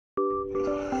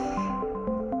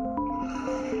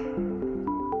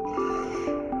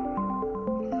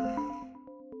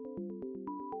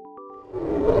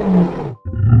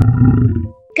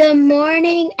Good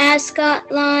morning, Ascot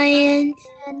Lions.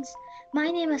 And my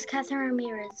name is Catherine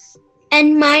Ramirez.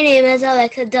 And my name is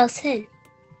Alexa Delson.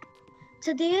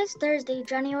 Today is Thursday,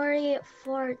 January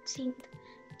 14th,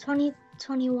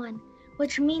 2021,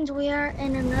 which means we are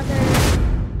in another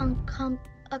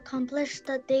accomplished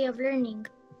day of learning.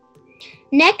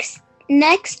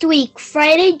 Next week,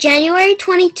 Friday, January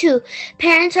 22,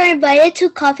 parents are invited to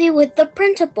coffee with the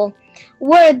principal,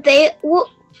 where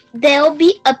they'll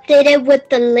be updated with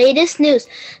the latest news,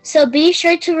 so be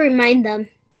sure to remind them.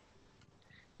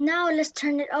 Now let's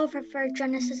turn it over for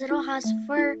Genesis Rojas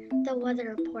for the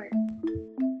weather report.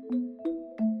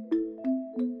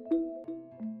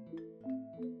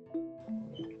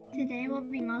 Today will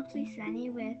be mostly sunny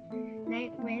with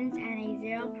light winds and a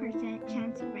 0%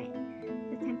 chance of rain.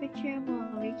 The temperature will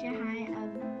reach a high of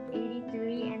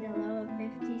 83 and a low of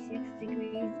 56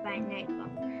 degrees by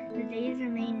nightfall. The days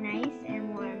remain nice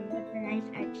and warm, but the nights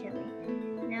are chilly.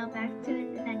 Now back to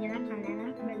Daniela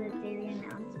Canela for the daily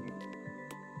announcements.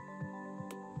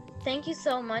 Thank you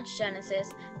so much,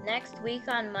 Genesis. Next week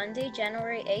on Monday,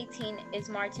 January 18, is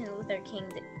Martin Luther King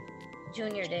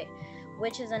Jr. Day,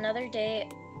 which is another day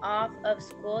off of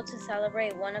school to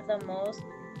celebrate one of the most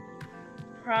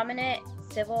prominent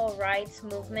civil rights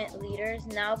movement leaders.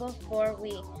 Now, before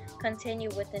we continue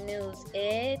with the news,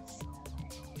 it's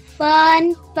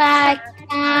Fun fact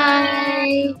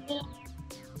time.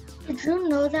 Did you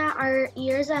know that our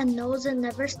ears and nose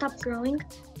never stop growing?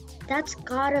 That's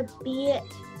gotta be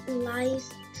lies,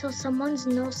 so someone's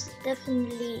nose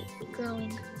definitely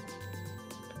growing.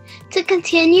 To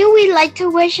continue, we'd like to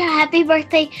wish a happy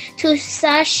birthday to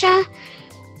Sasha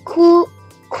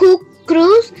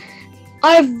Cruz,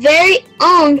 our very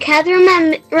own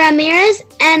Catherine Ramirez,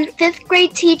 and 5th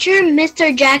grade teacher,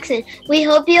 Mr. Jackson. We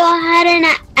hope you all had an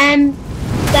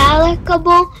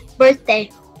unbelievable birthday.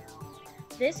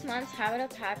 This month's habit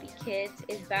of happy kids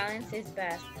is balance is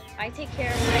best. I take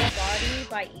care of my body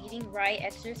by eating right,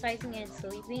 exercising, and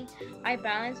sleeping. I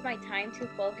balance my time to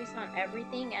focus on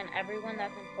everything and everyone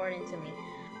that's important to me.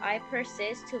 I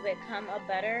persist to become a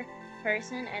better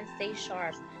person and stay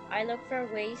sharp. I look for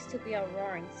ways to be a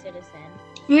roaring citizen.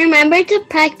 Remember to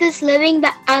practice living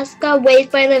the Ascot ways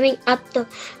by living up the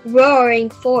roaring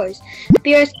fours.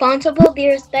 Be responsible, be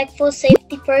respectful,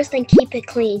 safety first, and keep it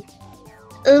clean.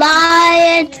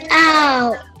 Lights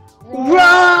out!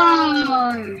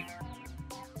 Roar!